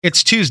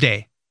It's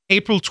Tuesday,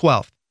 April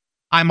 12th.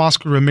 I'm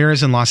Oscar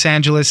Ramirez in Los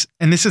Angeles,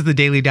 and this is the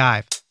Daily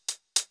Dive.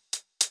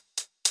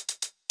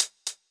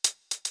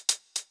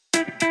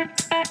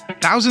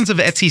 Thousands of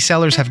Etsy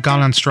sellers have gone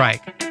on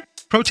strike.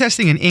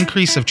 Protesting an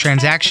increase of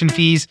transaction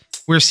fees,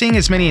 we're seeing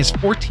as many as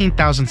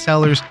 14,000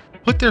 sellers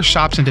put their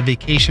shops into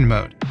vacation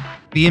mode.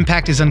 The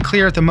impact is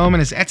unclear at the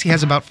moment as Etsy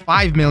has about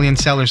 5 million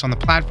sellers on the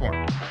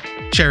platform.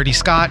 Charity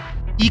Scott,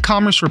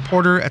 e-commerce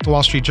reporter at The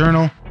Wall Street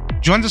Journal,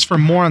 joins us for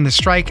more on the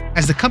strike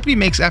as the company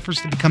makes efforts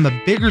to become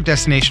a bigger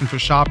destination for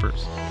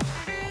shoppers.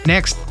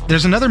 Next,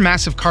 there's another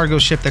massive cargo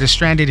ship that is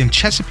stranded in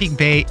Chesapeake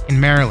Bay in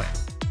Maryland,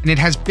 and it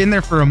has been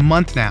there for a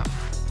month now.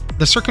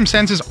 The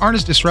circumstances aren't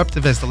as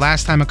disruptive as the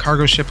last time a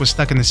cargo ship was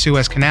stuck in the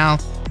Suez Canal,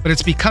 but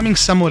it's becoming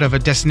somewhat of a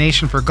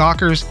destination for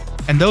gawkers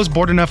and those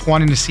bored enough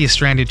wanting to see a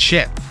stranded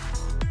ship.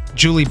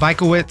 Julie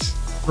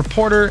Bykowitz,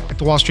 reporter at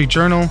The Wall Street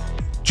Journal,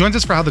 joins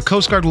us for how the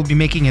Coast Guard will be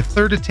making a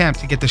third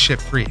attempt to get the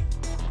ship free.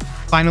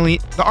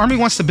 Finally, the Army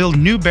wants to build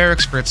new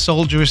barracks for its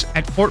soldiers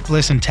at Fort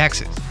Bliss in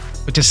Texas.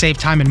 But to save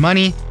time and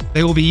money,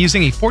 they will be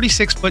using a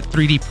 46-foot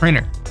 3D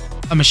printer.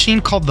 A machine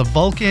called the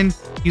Vulcan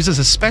uses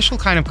a special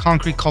kind of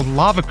concrete called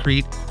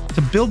lavacrete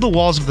to build the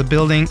walls of the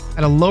building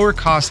at a lower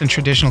cost than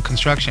traditional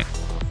construction.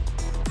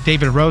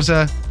 David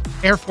Rosa,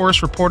 Air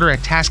Force reporter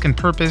at Task and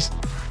Purpose,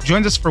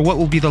 joins us for what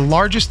will be the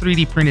largest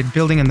 3D printed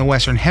building in the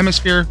Western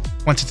Hemisphere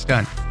once it's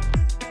done.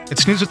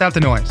 It's news without the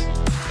noise.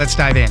 Let's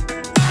dive in.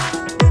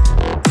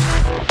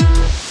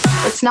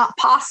 It's not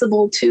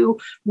possible to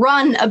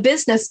run a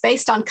business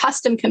based on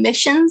custom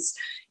commissions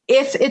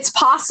if it's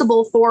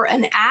possible for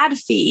an ad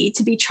fee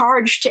to be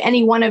charged to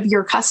any one of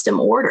your custom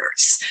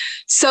orders.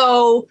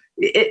 So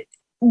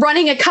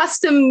running a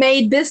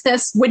custom-made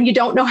business when you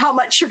don't know how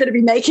much you're going to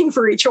be making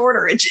for each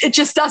order, it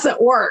just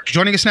doesn't work.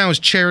 Joining us now is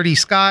Charity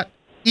Scott,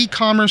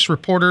 e-commerce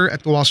reporter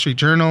at The Wall Street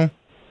Journal.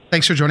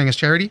 Thanks for joining us,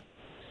 Charity.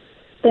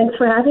 Thanks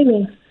for having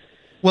me.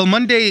 Well,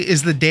 Monday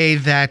is the day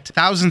that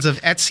thousands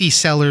of Etsy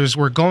sellers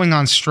were going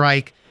on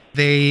strike.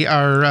 They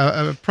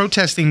are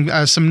protesting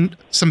some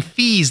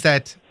fees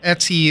that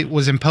Etsy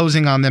was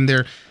imposing on them.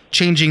 They're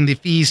changing the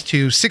fees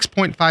to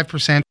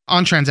 6.5%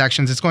 on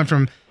transactions. It's going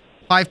from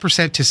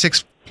 5% to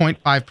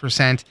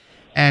 6.5%.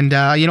 And,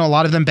 a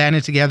lot of them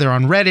banded together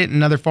on Reddit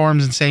and other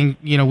forums and saying,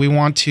 we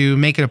want to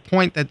make it a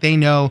point that they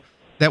know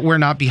that we're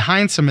not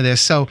behind some of this.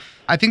 So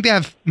I think they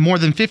have more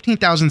than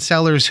 15,000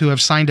 sellers who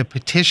have signed a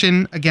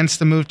petition against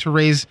the move to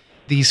raise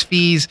these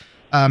fees.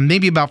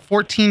 Maybe about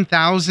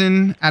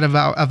 14,000 out of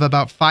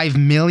about 5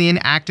 million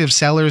active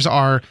sellers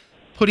are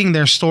putting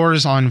their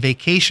stores on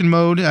vacation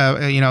mode.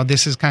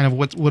 This is kind of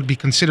what would be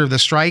considered the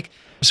strike.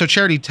 So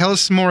Charity, tell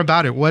us more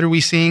about it. What are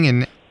we seeing?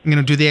 And,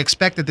 do they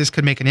expect that this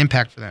could make an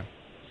impact for them?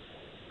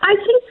 I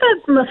think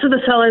that most of the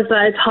sellers that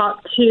I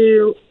talk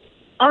to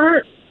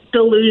aren't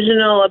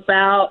delusional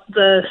about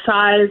the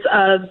size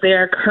of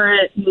their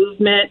current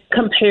movement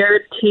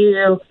compared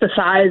to the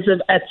size of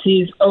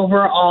Etsy's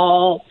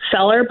overall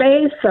seller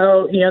base.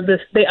 So,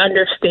 they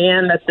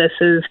understand that this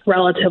is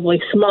relatively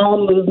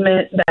small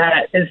movement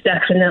that is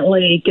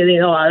definitely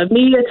getting a lot of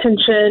media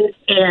attention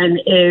and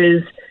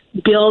is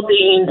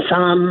building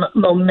some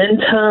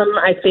momentum.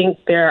 I think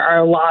there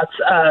are lots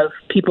of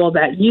people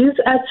that use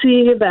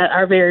Etsy that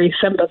are very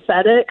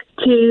sympathetic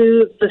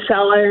to the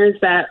sellers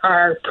that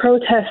are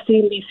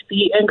protesting these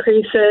fee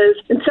increases.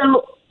 And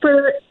so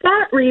for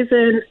that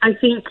reason, I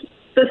think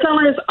the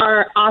sellers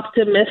are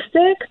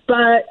optimistic,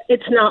 but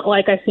it's not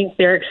like I think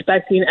they're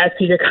expecting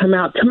Etsy to come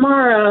out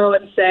tomorrow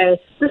and say,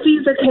 the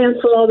fees are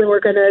canceled and we're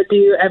going to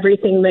do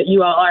everything that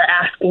you all are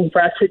asking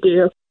for us to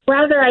do.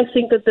 Rather, I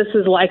think that this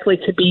is likely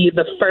to be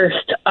the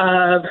first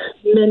of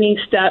many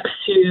steps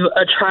to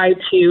try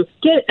to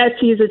get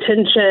Etsy's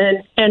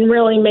attention and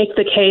really make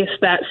the case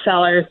that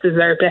sellers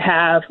deserve to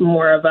have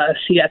more of a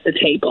seat at the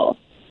table.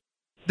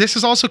 This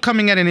is also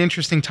coming at an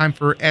interesting time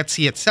for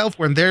Etsy itself,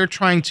 when they're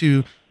trying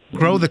to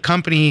grow the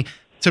company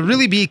to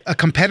really be a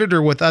competitor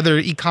with other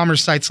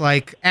e-commerce sites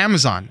like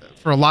Amazon.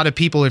 For a lot of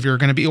people, if you're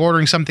going to be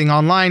ordering something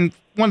online,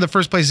 one of the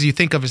first places you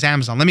think of is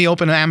Amazon. Let me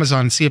open Amazon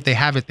and see if they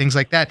have it, things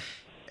like that.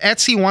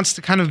 Etsy wants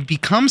to kind of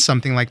become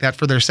something like that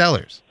for their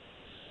sellers.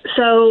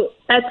 So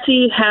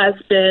Etsy has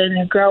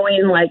been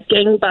growing like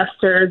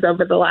gangbusters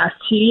over the last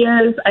 2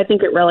 years. I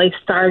think it really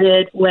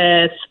started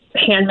with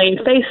handmade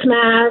face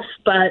masks,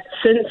 but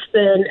since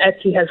then,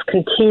 Etsy has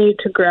continued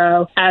to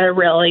grow at a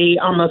really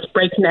almost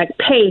breakneck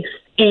pace.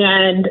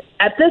 And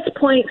at this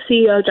point,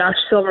 CEO Josh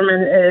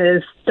Silverman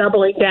is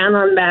doubling down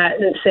on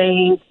that and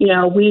saying,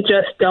 we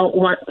just don't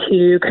want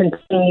to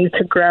continue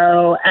to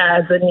grow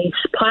as a niche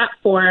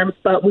platform,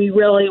 but we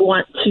really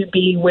want to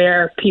be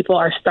where people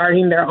are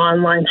starting their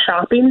online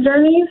shopping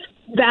journeys.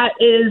 That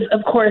is,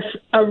 of course,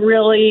 a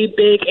really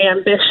big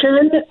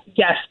ambition.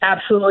 Yes,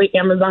 absolutely.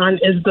 Amazon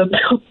is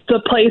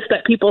the place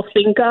that people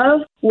think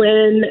of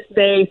when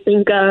they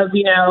think of,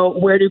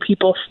 where do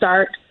people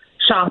start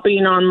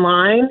shopping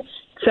online.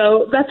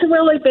 So that's a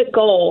really big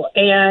goal.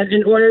 And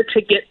in order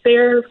to get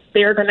there,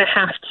 they're going to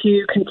have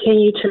to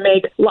continue to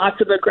make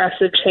lots of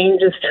aggressive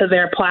changes to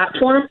their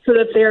platform so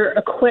that they're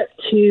equipped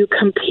to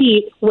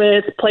compete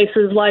with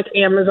places like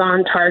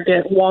Amazon,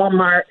 Target,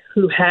 Walmart,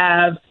 who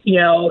have,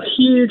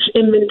 huge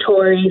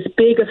inventories,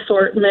 big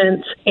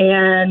assortments,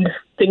 and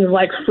things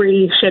like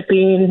free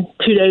shipping,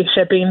 2-day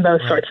shipping,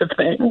 those sorts of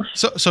things.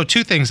 So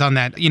two things on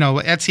that.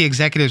 Etsy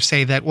executives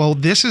say that, well,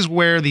 this is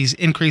where these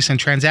increase in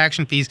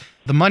transaction fees,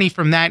 the money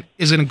from that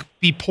is going to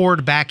be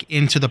poured back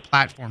into the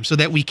platform so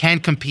that we can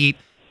compete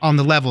on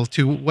the level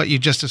to what you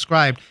just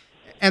described.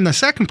 And the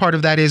second part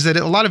of that is that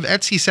a lot of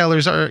Etsy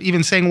sellers are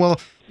even saying, well,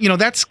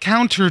 that's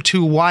counter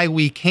to why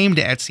we came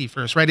to Etsy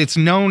first, right? It's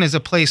known as a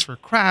place for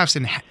crafts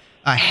and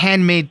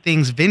handmade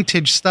things,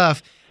 vintage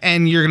stuff,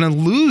 and you're going to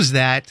lose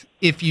that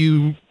if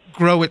you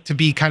grow it to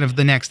be kind of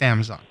the next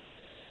Amazon.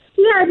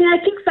 Yeah, I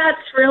think that's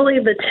really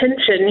the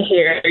tension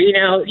here.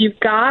 You've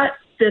got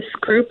this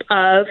group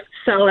of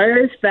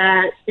sellers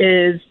that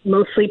is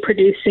mostly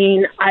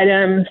producing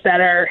items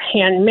that are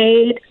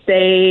handmade.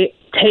 They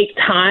take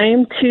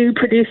time to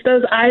produce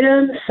those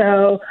items,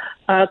 so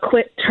a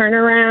quick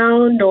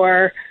turnaround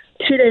or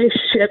 2-day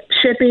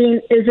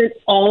shipping isn't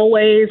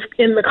always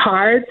in the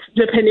cards,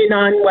 depending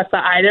on what the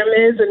item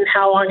is and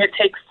how long it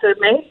takes to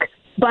make.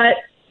 But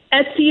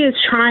Etsy is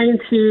trying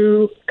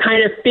to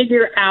kind of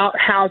figure out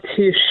how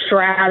to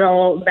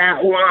straddle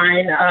that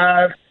line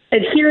of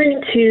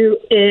adhering to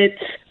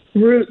its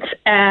roots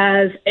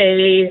as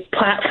a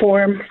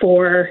platform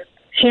for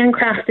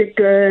handcrafted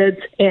goods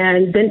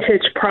and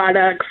vintage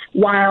products,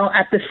 while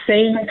at the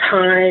same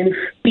time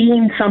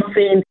being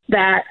something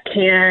that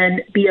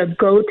can be a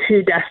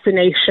go-to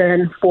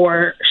destination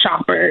for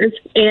shoppers.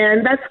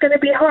 And that's going to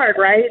be hard,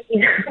 right?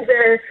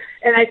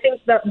 And I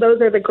think that those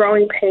are the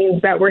growing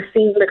pains that we're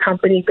seeing the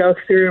company go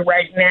through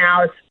right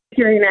now, is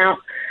figuring out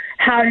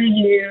how do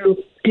you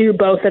do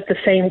both at the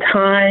same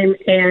time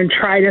and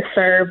try to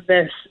serve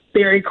this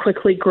very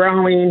quickly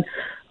growing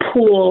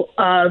pool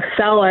of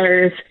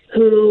sellers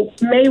who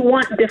may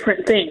want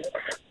different things.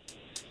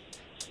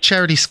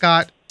 Charity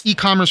Scott,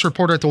 e-commerce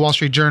reporter at the Wall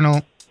Street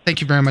Journal.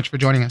 Thank you very much for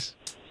joining us.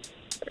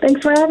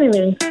 Thanks for having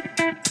me.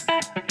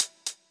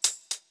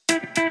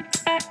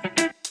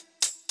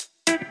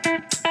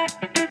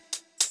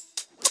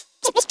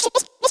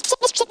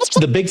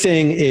 The big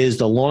thing is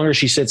the longer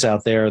she sits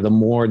out there, the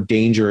more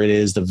danger it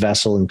is the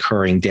vessel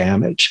incurring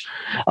damage.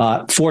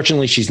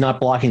 Fortunately, she's not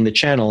blocking the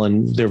channel,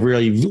 and they're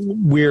really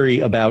weary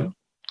about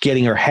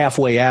getting her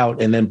halfway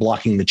out and then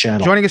blocking the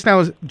channel. Joining us now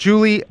is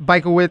Julie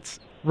Bychowicz,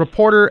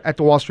 reporter at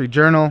the Wall Street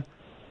Journal.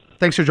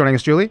 Thanks for joining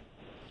us, Julie.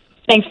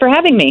 Thanks for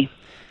having me.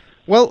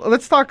 Well,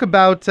 let's talk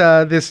about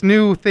this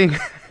new thing.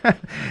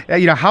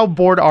 How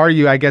bored are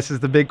you, I guess,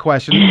 is the big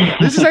question.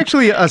 This is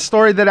actually a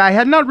story that I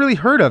had not really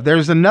heard of.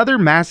 There's another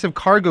massive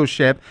cargo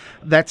ship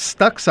that's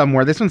stuck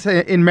somewhere. This one's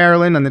in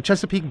Maryland on the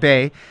Chesapeake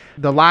Bay.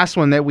 The last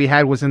one that we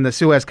had was in the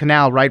Suez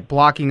Canal, right,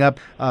 blocking up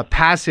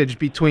passage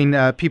between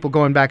people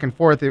going back and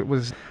forth. It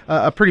was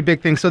a pretty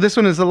big thing. So this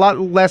one is a lot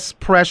less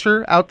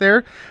pressure out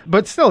there.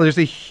 But still, there's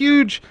a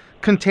huge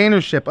container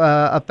ship,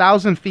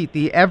 1,000 feet,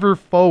 the Ever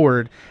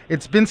Forward.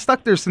 It's been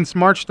stuck there since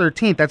March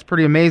 13th. That's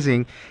pretty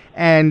amazing.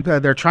 And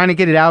they're trying to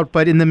get it out.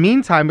 But in the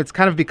meantime, it's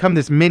kind of become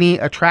this mini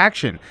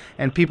attraction.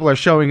 And people are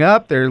showing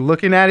up. They're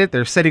looking at it.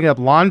 They're setting up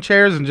lawn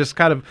chairs and just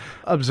kind of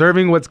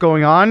observing what's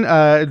going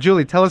on.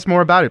 Julie, tell us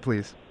more about it,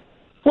 please.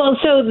 Well,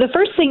 so the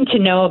first thing to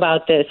know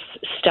about this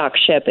stuck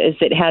ship is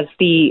it has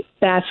the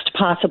best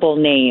possible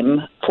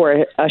name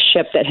for a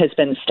ship that has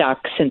been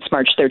stuck since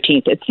March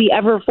 13th. It's the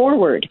Ever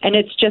Forward, and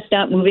it's just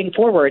not moving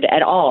forward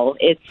at all.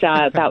 It's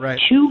about right.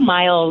 2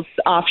 miles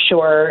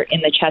offshore in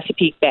the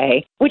Chesapeake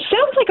Bay, which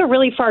sounds like a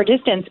really far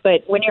distance,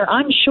 but when you're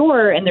on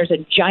shore and there's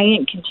a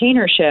giant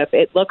container ship,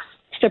 it looks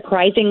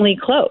surprisingly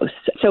close.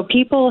 So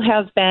people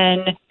have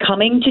been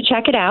coming to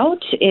check it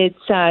out. It's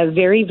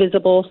very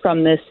visible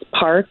from this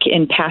park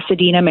in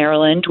Pasadena,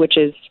 Maryland, which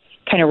is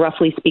kind of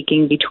roughly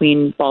speaking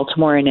between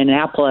Baltimore and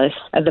Annapolis.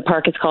 The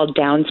park is called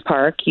Downs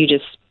Park. You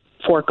just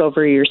fork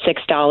over your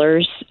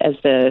 $6 as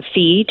the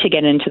fee to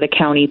get into the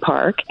county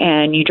park,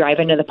 and you drive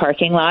into the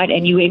parking lot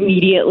and you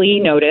immediately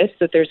notice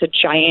that there's a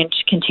giant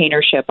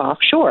container ship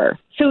offshore.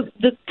 So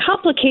the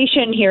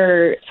complication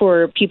here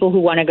for people who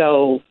want to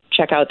go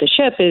check out the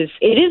ship is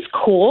it is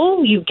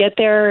cool. You get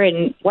there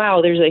and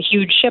wow, there's a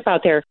huge ship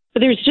out there,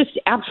 but there's just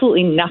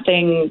absolutely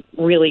nothing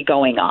really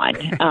going on.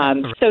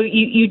 So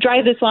you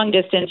drive this long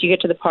distance, you get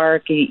to the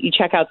park, you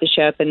check out the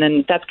ship, and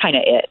then that's kind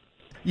of it.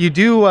 You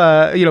do,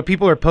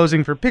 people are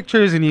posing for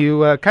pictures and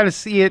you kind of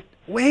see it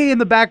way in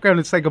the background.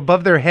 It's like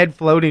above their head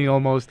floating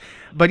almost.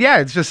 But yeah,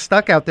 it's just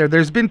stuck out there.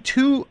 There's been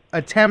 2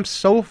 attempts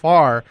so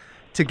far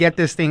to get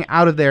this thing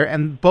out of there,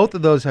 and both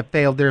of those have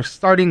failed. They're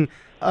starting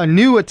a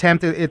new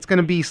attempt. It's going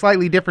to be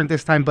slightly different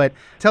this time, but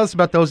tell us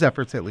about those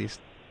efforts at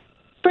least.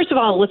 First of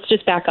all, let's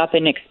just back up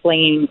and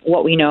explain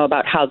what we know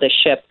about how the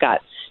ship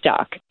got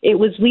stuck. It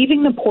was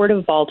leaving the port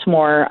of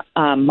Baltimore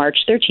March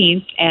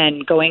 13th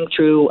and going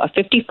through a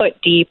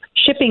 50-foot deep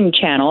shipping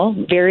channel,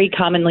 very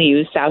commonly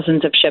used.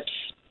 Thousands of ships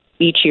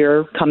each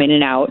year come in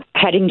and out,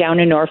 heading down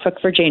to Norfolk,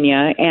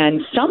 Virginia,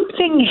 and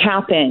something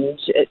happened.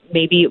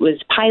 Maybe it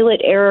was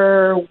pilot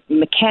error,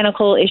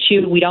 mechanical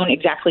issue. We don't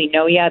exactly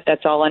know yet.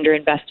 That's all under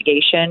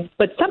investigation.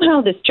 But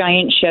somehow this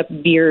giant ship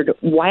veered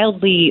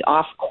wildly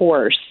off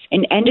course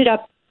and ended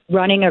up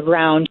running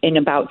aground in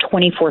about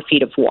 24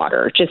 feet of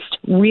water, just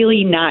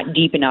really not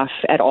deep enough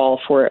at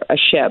all for a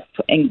ship.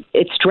 And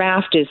its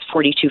draft is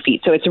 42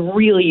 feet. So it's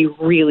really,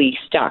 really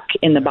stuck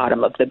in the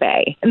bottom of the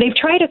bay. And they've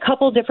tried a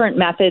couple different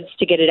methods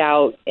to get it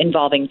out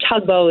involving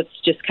tugboats,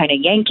 just kind of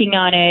yanking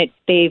on it.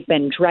 They've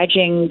been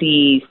dredging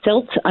the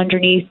silt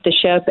underneath the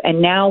ship.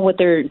 And now what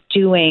they're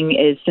doing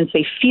is, since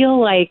they feel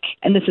like,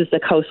 and this is the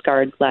Coast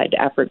Guard-led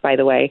effort, by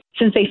the way,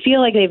 since they feel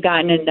like they've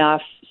gotten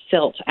enough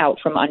silt out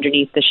from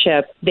underneath the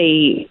ship,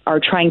 they are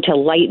trying to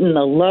lighten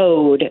the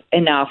load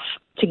enough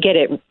to get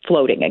it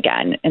floating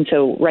again. And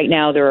so right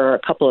now there are a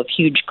couple of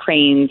huge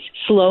cranes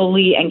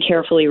slowly and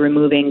carefully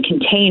removing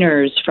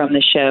containers from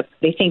the ship.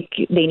 They think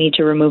they need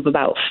to remove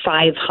about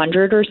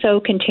 500 or so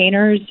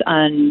containers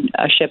on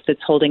a ship that's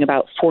holding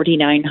about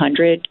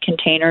 4,900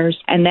 containers.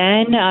 And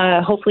then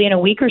hopefully in a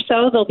week or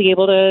so, they'll be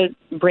able to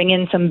bring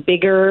in some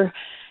bigger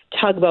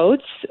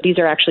tugboats. These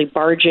are actually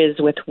barges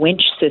with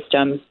winch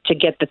systems to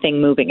get the thing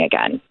moving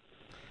again.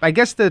 I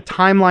guess the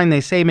timeline, they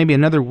say maybe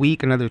another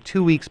week, another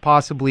 2 weeks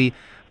possibly,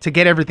 to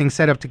get everything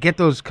set up, to get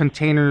those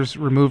containers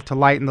removed to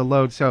lighten the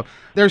load. So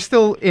they're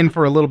still in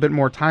for a little bit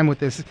more time with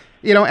this.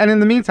 And in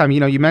the meantime,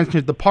 you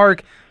mentioned the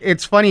park.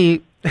 It's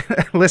funny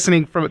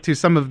listening to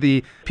some of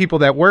the people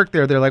that work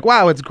there. They're like,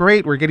 wow, it's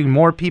great. We're getting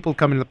more people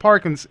coming to the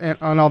park and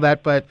all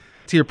that. But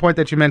to your point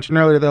that you mentioned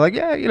earlier, they're like,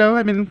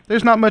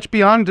 there's not much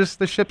beyond just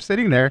the ship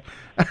sitting there.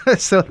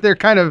 So they're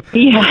kind of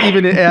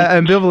even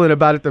ambivalent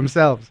about it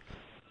themselves.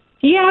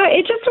 Yeah,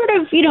 it just sort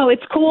of,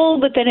 it's cool,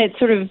 but then it's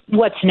sort of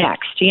what's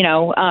next,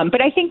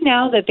 But I think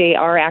now that they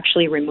are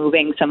actually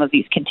removing some of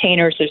these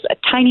containers, there's a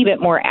tiny bit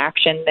more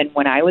action than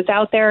when I was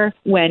out there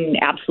when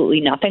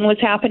absolutely nothing was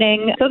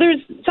happening. So there's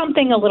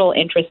something a little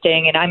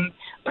interesting, and I'm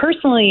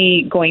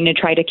personally going to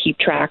try to keep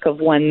track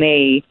of when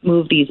they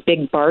move these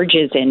big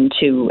barges in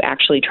to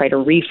actually try to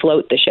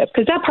refloat the ship,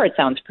 because that part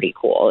sounds pretty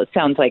cool. It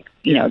sounds like,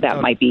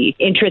 that might be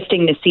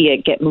interesting to see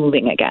it get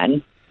moving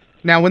again.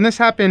 Now, when this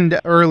happened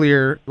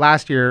earlier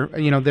last year,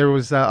 there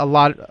was a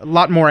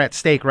lot more at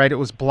stake, right? It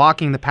was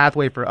blocking the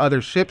pathway for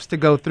other ships to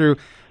go through.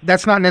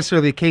 That's not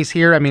necessarily the case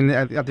here. I mean,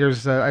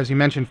 there's, as you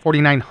mentioned,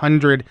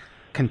 4,900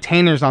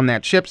 containers on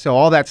that ship, so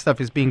all that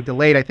stuff is being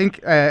delayed. I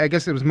think, I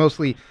guess it was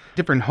mostly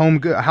different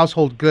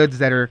household goods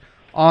that are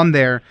on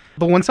there.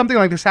 But when something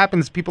like this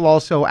happens, people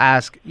also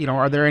ask,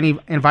 are there any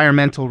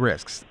environmental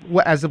risks?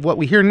 As of what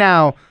we hear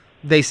now,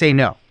 they say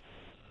no.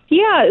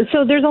 Yeah,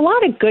 so there's a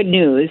lot of good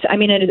news. I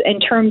mean, in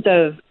terms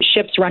of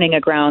ships running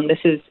aground, this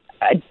is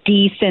a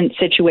decent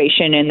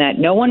situation in that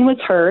no one was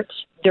hurt.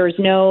 There's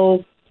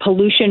no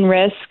pollution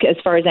risk, as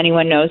far as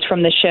anyone knows,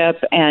 from the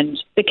ship. And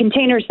the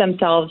containers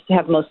themselves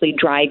have mostly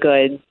dry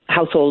goods,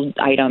 household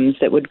items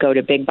that would go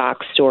to big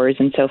box stores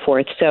and so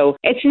forth. So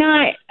it's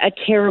not a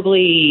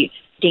terribly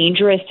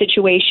dangerous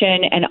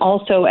situation. And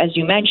also, as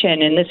you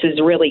mentioned, and this is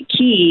really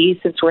key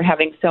since we're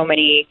having so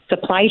many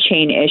supply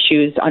chain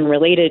issues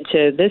unrelated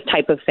to this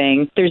type of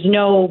thing, there's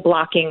no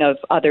blocking of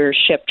other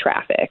ship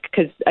traffic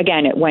because,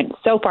 again, it went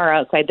so far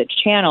outside the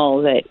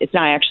channel that it's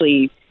not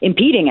actually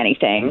impeding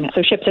anything.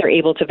 So ships are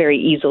able to very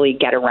easily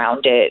get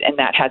around it, and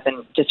that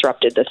hasn't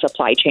disrupted the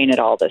supply chain at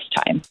all this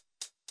time.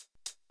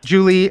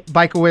 Julie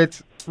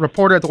Bykiewicz,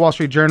 reporter at the Wall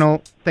Street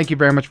Journal, thank you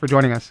very much for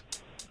joining us.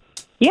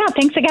 Yeah,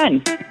 thanks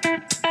again.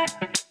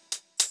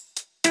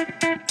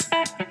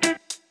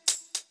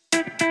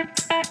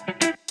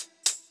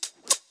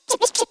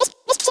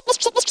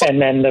 And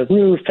then the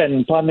roof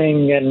and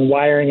plumbing and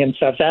wiring and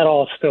stuff, that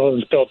all still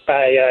is built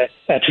by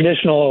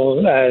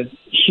traditional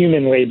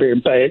human labor.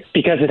 But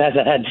because it has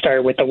a head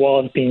start with the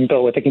walls being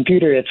built with a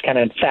computer, it's kind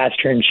of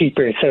faster and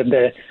cheaper. So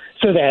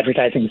the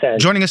advertising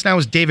says. Joining us now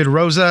is David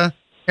Rosa,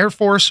 Air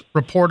Force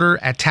reporter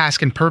at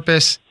Task and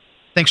Purpose.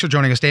 Thanks for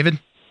joining us, David.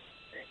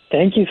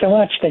 Thank you so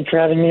much. Thanks for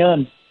having me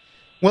on.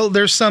 Well,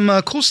 there's some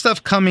cool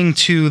stuff coming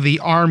to the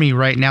Army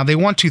right now. They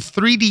want to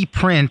 3D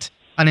print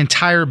an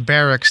entire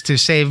barracks to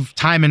save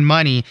time and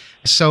money.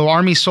 So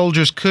Army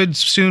soldiers could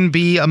soon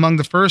be among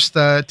the first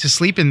to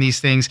sleep in these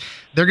things.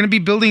 They're going to be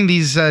building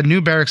these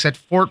new barracks at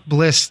Fort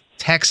Bliss,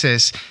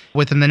 Texas,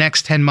 within the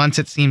next 10 months,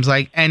 it seems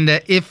like. And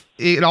if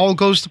it all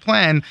goes to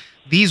plan,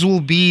 these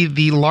will be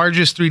the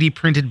largest 3D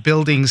printed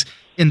buildings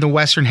in the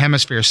Western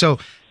Hemisphere. So,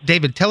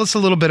 David, tell us a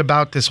little bit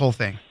about this whole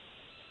thing.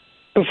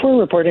 Before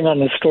reporting on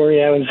this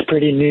story, I was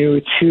pretty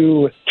new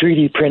to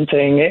 3D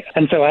printing,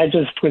 and so I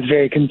just was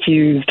very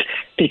confused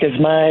because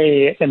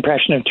my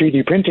impression of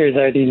 3D printers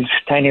are these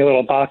tiny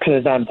little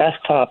boxes on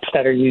desktops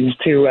that are used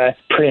to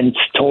print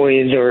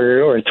toys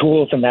or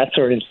tools and that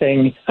sort of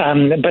thing.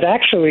 But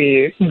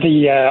actually,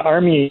 the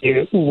Army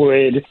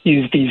would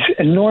use these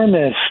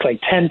enormous, like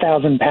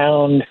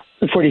 10,000-pound,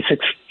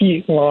 46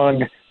 feet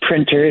long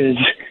printers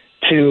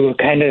to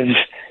kind of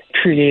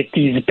create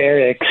these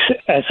barracks.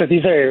 So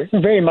these are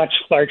very much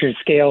larger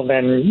scale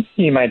than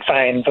you might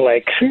find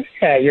like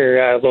at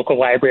your local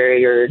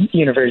library or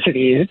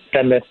university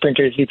than the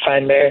printers you'd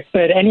find there.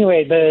 But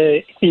anyway,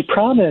 the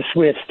promise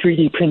with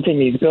 3D printing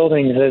these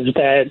buildings is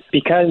that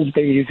because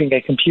they're using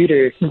a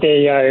computer,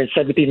 they are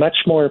said to be much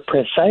more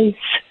precise,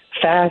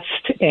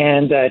 fast,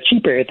 and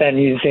cheaper than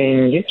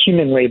using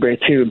human labor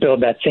to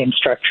build that same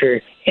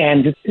structure.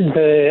 And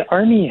the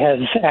Army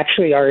has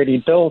actually already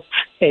built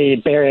a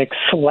barracks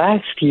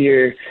last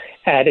year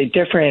at a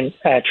different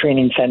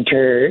training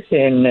center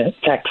in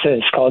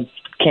Texas called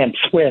Camp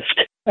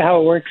Swift. How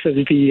it works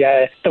is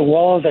the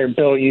walls are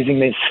built using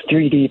this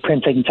 3D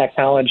printing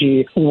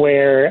technology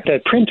where the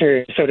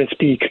printer, so to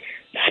speak,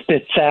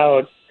 spits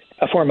out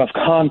a form of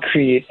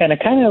concrete, and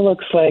it kind of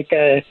looks like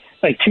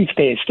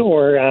toothpaste,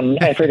 or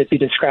I've heard it be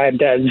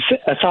described as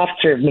a soft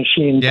serve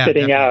machine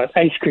spitting out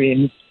ice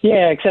cream.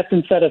 Yeah, except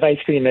instead of ice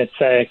cream,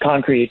 it's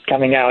concrete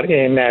coming out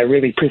in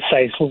really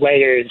precise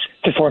layers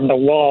to form the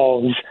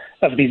walls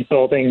of these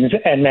buildings.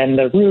 And then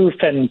the roof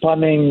and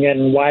plumbing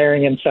and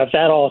wiring and stuff,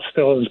 that all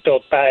still is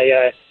built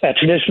by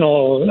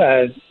traditional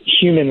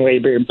human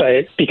labor.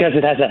 But because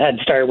it has a head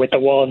start with the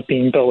walls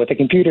being built with a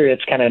computer,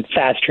 it's kind of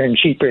faster and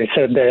cheaper.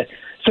 So the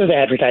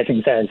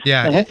advertising says.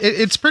 Yeah,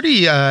 it's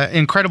pretty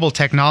incredible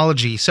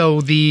technology.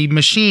 So the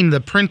machine, the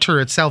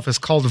printer itself is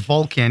called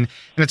Vulcan,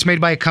 and it's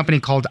made by a company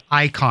called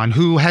Icon,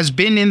 who has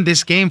been in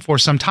this game for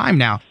some time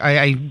now.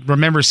 I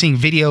remember seeing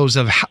videos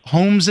of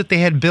homes that they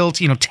had built,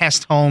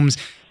 test homes,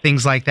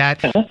 things like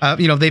that.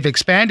 They've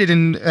expanded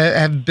and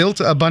have built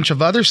a bunch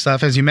of other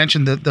stuff, as you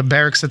mentioned, the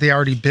barracks that they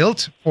already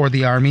built for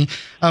the Army.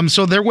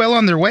 So they're well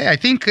on their way. I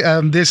think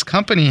this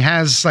company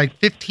has like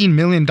 $15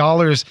 million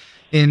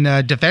in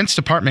Defense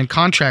Department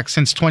contracts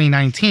since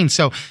 2019.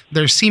 So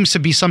there seems to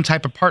be some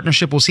type of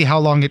partnership. We'll see how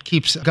long it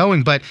keeps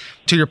going. But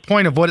to your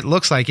point of what it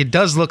looks like, it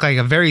does look like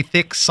a very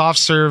thick, soft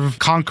serve,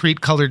 concrete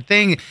colored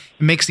thing. It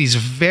makes these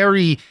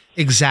very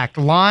exact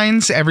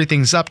lines.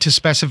 Everything's up to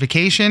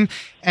specification,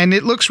 and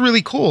it looks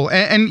really cool.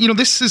 And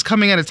this is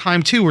coming at a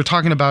time too. We're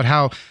talking about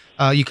how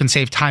you can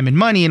save time and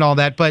money and all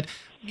that. But,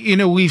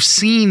 we've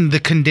seen the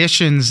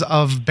conditions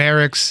of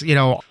barracks,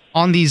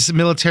 on these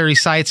military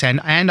sites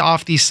and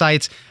off these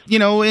sites,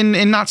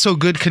 in not so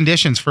good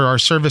conditions for our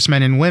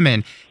servicemen and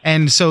women.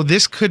 And so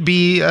this could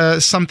be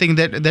something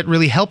that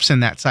really helps in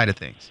that side of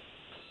things.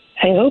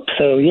 I hope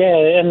so, yeah,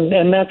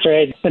 and that's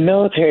right. The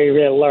military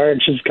writ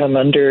large has come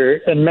under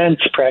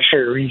immense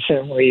pressure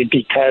recently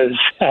because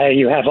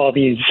you have all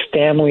these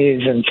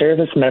families and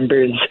service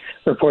members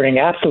reporting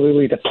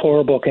absolutely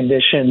deplorable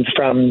conditions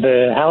from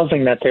the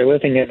housing that they're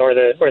living in or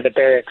the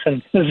barracks.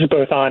 And this is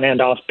both on and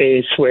off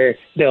base, where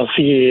they'll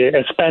see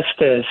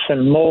asbestos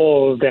and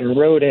mold and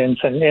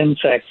rodents and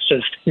insects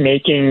just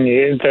making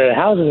the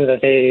houses that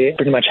they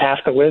pretty much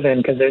have to live in,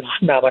 because there's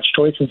not much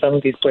choice in some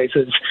of these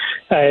places,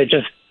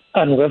 just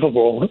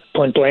unlivable,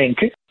 point blank.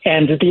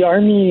 And the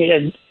Army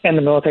and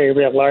the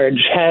military at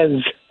large has,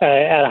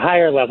 at a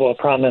higher level,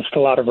 promised a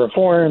lot of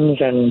reforms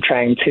and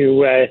trying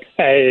to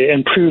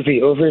improve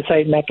the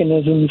oversight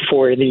mechanisms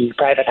for the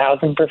private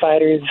housing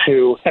providers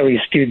who at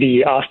least do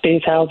the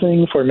off-base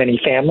housing for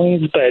many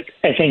families. But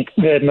I think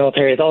the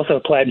military has also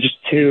pledged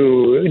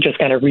to just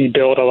kind of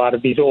rebuild a lot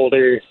of these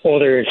older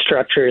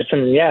structures.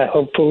 And yeah,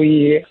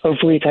 hopefully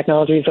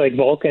technologies like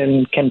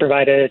Vulcan can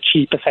provide a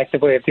cheap,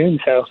 effective way of doing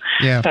so.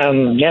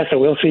 So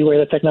we'll see where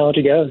the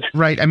technology goes.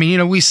 Right. I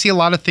mean, we see a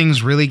lot of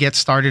things really get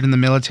started in the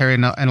military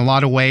in a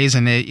lot of ways.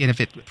 And if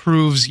it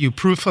proves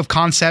proof of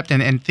concept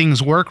and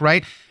things work,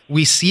 right,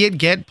 we see it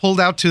get pulled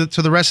out to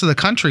the rest of the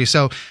country.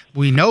 So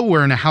we know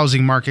we're in a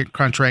housing market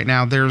crunch right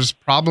now. There's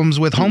problems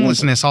with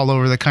homelessness all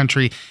over the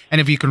country. And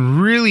if you can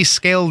really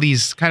scale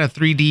these kind of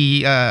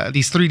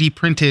 3D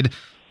printed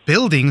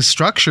buildings,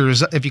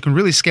 structures, if you can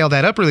really scale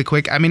that up really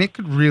quick, I mean, it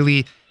could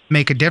really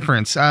make a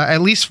difference.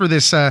 At least for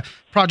this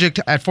project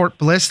at Fort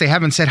Bliss, they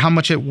haven't said how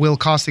much it will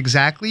cost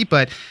exactly,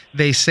 but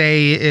they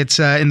say it's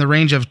in the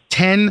range of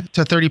 10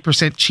 to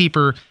 30%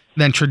 cheaper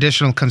than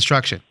traditional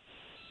construction.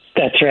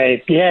 That's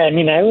right. Yeah, I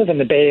mean, I live in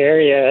the Bay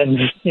Area, and,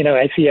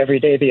 I see every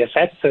day the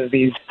effects of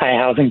these high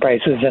housing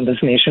prices and this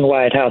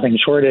nationwide housing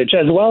shortage,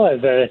 as well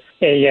as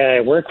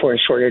a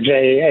workforce shortage.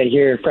 I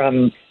hear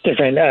from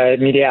different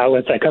media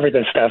outlets that cover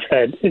this stuff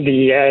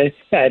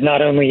that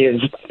not only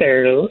is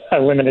there a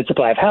limited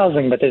supply of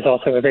housing, but there's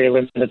also a very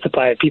limited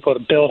supply of people to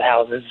build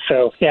houses.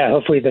 So, yeah,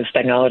 hopefully this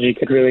technology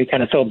could really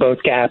kind of fill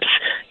both gaps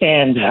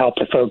and help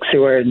the folks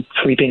who are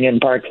sleeping in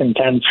parks and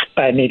tents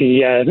by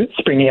maybe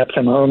springing up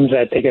some homes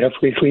that they could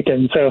hopefully sleep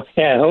in. So,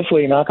 yeah,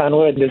 hopefully, knock on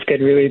wood, this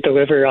could really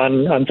deliver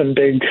on some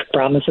big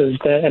promises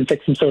and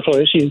fix some social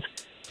issues.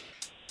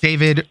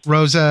 David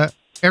Rosa,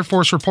 Air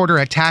Force reporter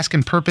at Task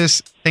and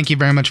Purpose, thank you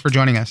very much for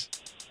joining us.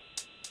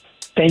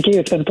 Thank you.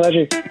 It's been a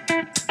pleasure.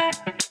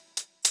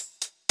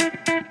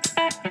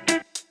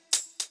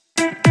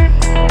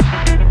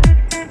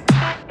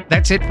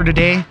 That's it for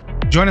today.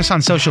 Join us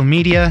on social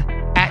media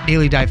at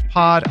Daily Dive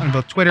Pod on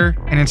both Twitter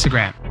and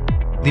Instagram.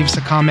 Leave us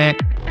a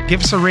comment,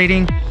 give us a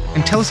rating,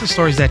 and tell us the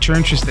stories that you're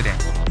interested in.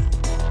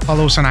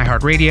 Follow us on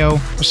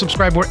iHeartRadio or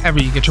subscribe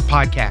wherever you get your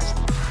podcast.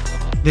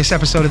 This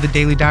episode of The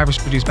Daily Dive was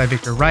produced by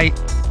Victor Wright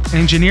and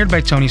engineered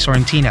by Tony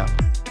Sorrentino.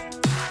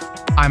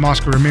 I'm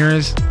Oscar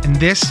Ramirez, and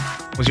this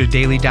was your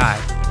Daily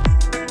Dive.